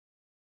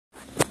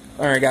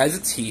Alright guys,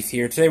 it's Heef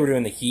here. Today we're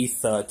doing the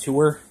Heef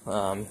tour.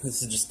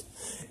 This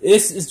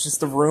is just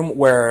the room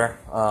where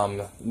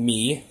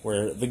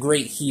where the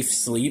great Heef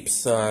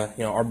sleeps,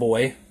 our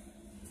boy.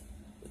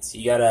 Let's see,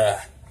 you got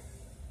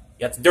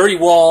the dirty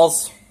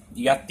walls,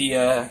 you got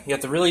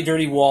the really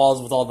dirty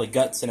walls with all the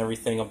guts and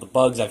everything of the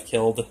bugs I've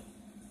killed.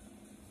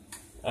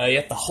 You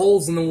got the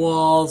holes in the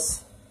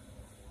walls.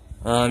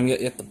 You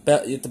got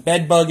the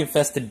bed bug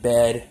infested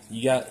bed.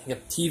 You got the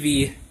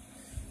TV.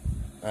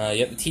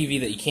 You have the TV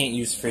that you can't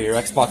use for your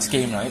Xbox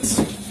game nights.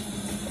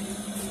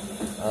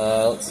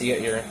 Let's see, you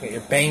got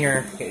your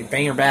banger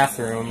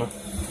bathroom.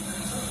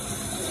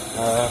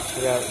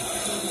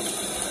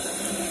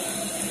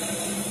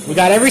 We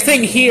got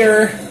everything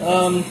here.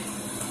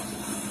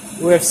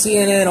 We have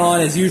CNN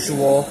on as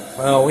usual.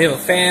 We have a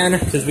fan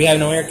because we have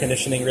no air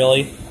conditioning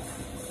really.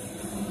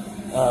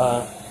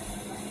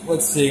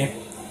 Let's see.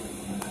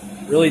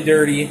 Really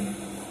dirty.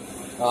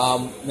 Now,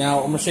 I'm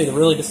going to show you the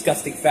really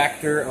disgusting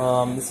factor.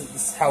 This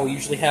is how we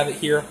usually have it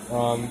here.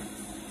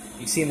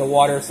 You see in the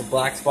water some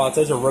black spots.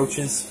 Those are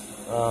roaches.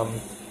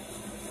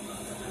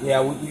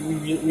 Yeah,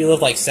 we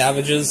live like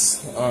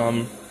savages.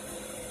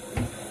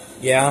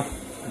 Yeah.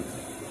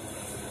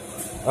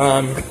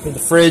 In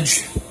the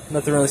fridge,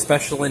 nothing really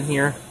special in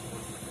here.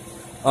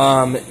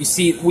 You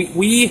see,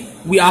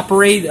 we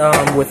operate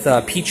with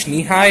peach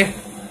knee-high.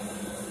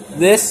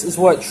 This is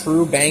what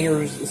true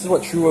bangers, this is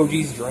what true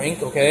OGs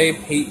drink, okay?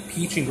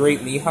 Peach and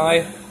grape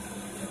knee-high.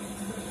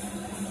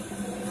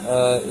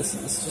 This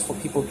is just what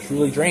people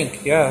truly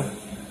drink, yeah.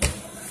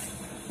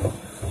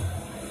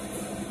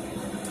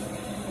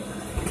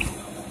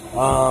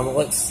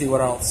 Let's see what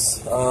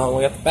else. We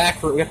got the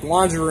back room, we got the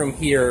laundry room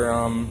here.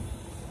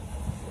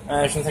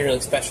 There's nothing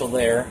really special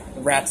there.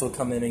 The rats will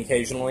come in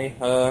occasionally.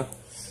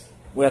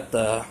 We got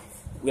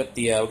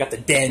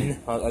the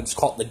den. I just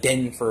call it the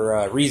den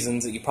for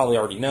reasons that you probably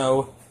already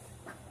know.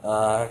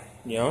 It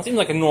seems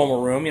like a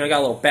normal room. Got a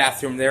little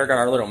bathroom there. Got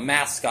our little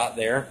mascot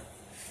there.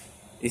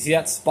 You see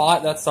that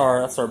spot? That's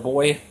our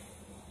boy.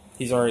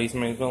 He's my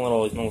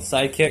little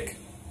sidekick.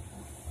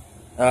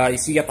 You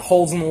see, you got the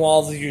holes in the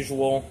walls as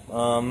usual.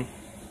 You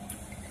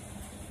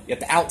got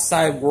the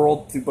outside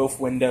world through both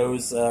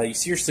windows. You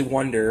seriously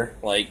wonder,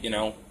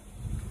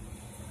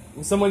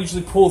 when someone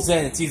usually pulls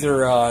in, it's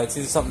either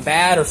something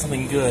bad or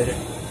something good.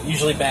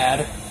 Usually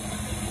bad.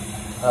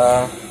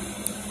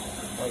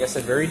 Like I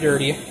said, very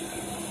dirty.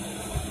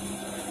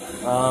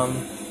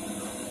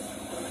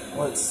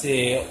 Let's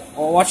see.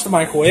 I'll watch the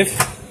microwave.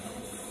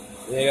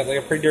 Yeah, got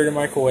a pretty dirty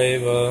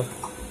microwave.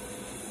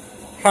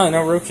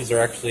 No roaches are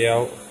actually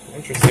out.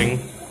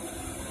 Interesting.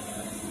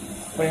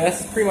 But yeah,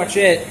 this is pretty much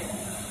it.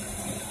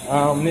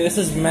 This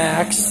is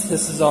Max.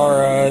 This is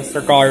our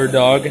guard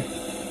dog.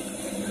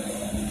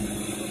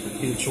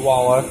 He's a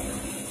Chihuahua.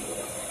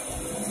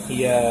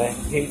 He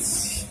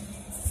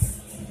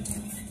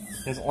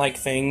doesn't like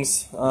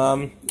things.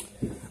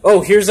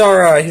 Here's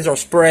our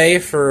spray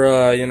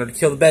for to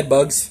kill the bed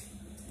bugs.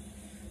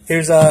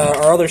 Here's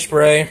our other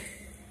spray.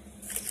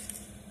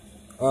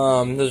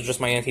 Those are just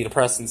my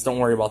antidepressants. Don't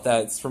worry about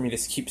that. It's for me to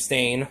keep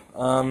staying.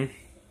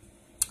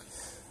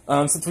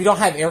 Since we don't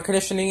have air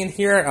conditioning in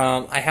here,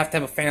 I have to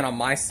have a fan on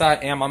my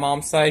side and my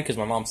mom's side because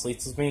my mom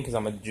sleeps with me because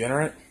I'm a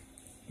degenerate,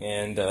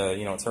 and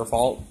it's her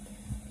fault.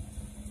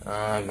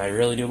 I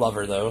really do love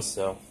her though,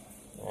 so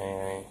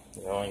I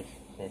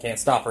can't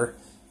stop her.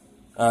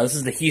 This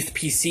is the Heef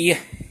PC.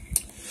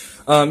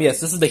 Yes,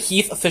 this is the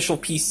Heef official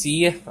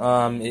PC.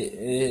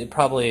 It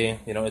probably,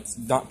 it's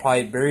not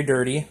probably very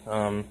dirty.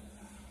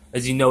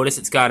 As you notice,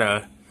 it's got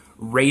a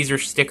Razer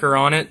sticker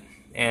on it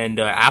and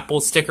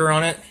Apple sticker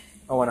on it.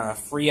 Oh, and a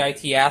free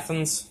IT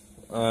Athens.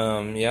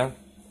 Yeah.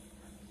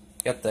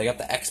 Got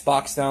the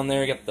Xbox down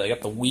there. Got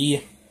the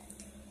Wii.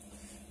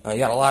 You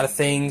got a lot of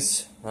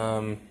things.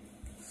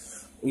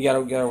 You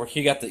got the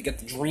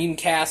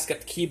Dreamcast, got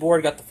the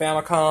keyboard, got the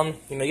Famicom.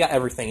 You got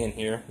everything in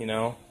here.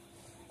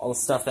 All the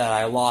stuff that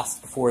I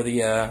lost before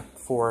I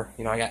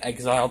got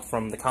exiled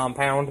from the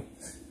compound.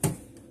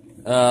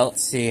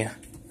 Let's see.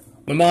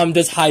 My mom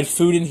does hide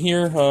food in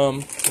here. We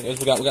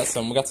got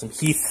some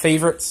Heef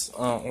favorites.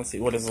 Let's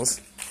see, what is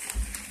this?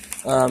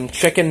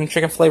 Chicken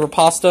flavor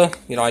pasta.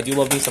 I do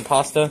love me some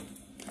pasta.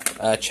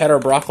 Cheddar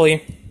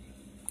broccoli.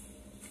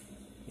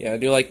 Yeah, I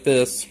do like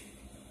this.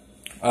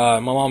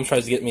 My mom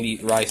tries to get me to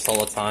eat rice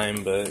all the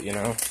time, but it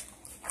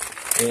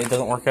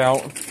doesn't work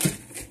out.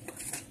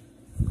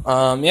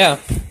 Yeah.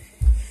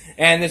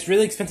 And this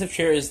really expensive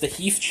chair is the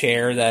Heef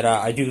chair that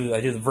I do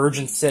the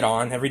virgin sit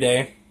on every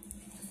day.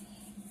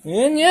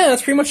 And yeah,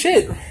 that's pretty much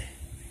it.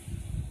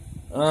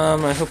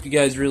 I hope you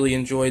guys really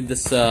enjoyed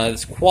this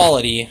this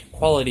quality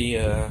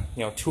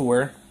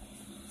tour.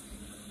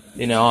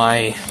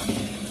 I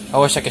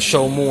wish I could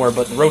show more,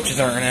 but the roaches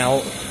aren't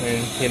out,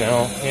 and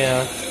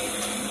yeah.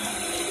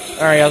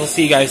 Alright guys, I'll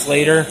see you guys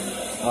later.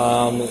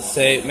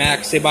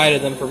 Max, say bye to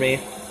them for me.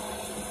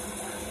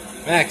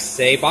 Max,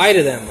 say bye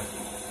to them.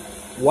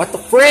 What the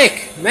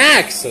frick?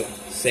 Max!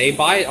 Say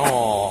bye.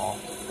 Aww.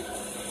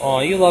 Aw,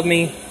 you love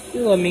me?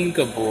 You love me?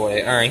 Good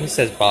boy. Alright, he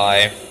says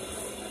bye.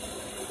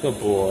 Good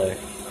boy.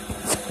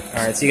 Alright.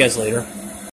 Alright, see you guys later.